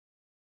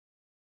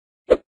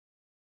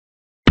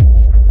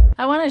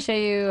I want to show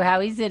you how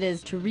easy it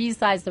is to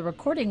resize the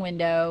recording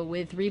window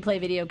with replay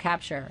video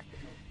capture.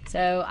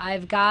 So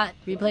I've got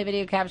replay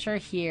video capture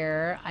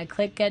here. I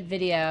click get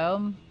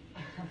video.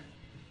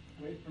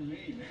 Wait for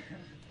me.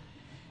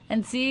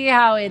 And see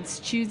how it's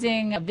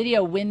choosing a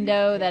video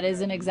window that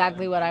isn't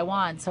exactly what I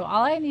want. So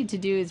all I need to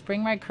do is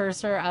bring my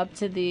cursor up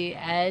to the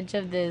edge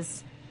of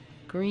this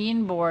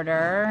green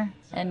border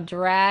and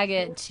drag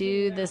it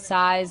to the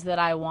size that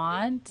I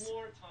want.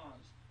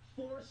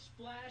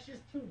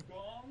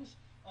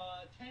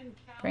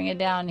 Bring it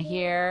down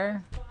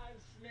here.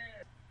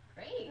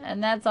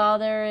 And that's all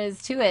there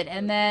is to it.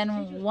 And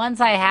then once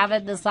I have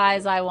it the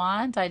size I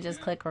want, I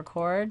just click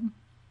record.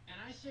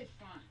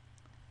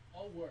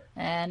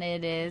 And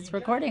it is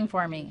recording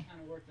for me,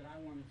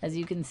 as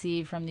you can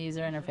see from the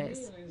user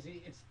interface.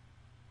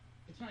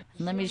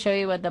 And let me show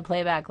you what the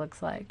playback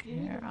looks like.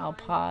 Here, I'll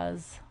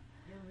pause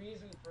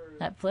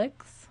Netflix.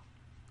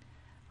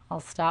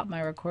 I'll stop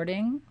my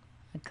recording.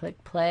 I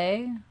click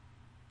play.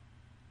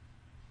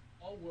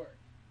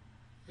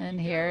 And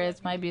here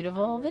is my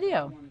beautiful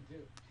video.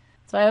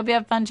 So I hope you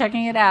have fun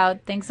checking it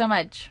out. Thanks so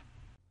much.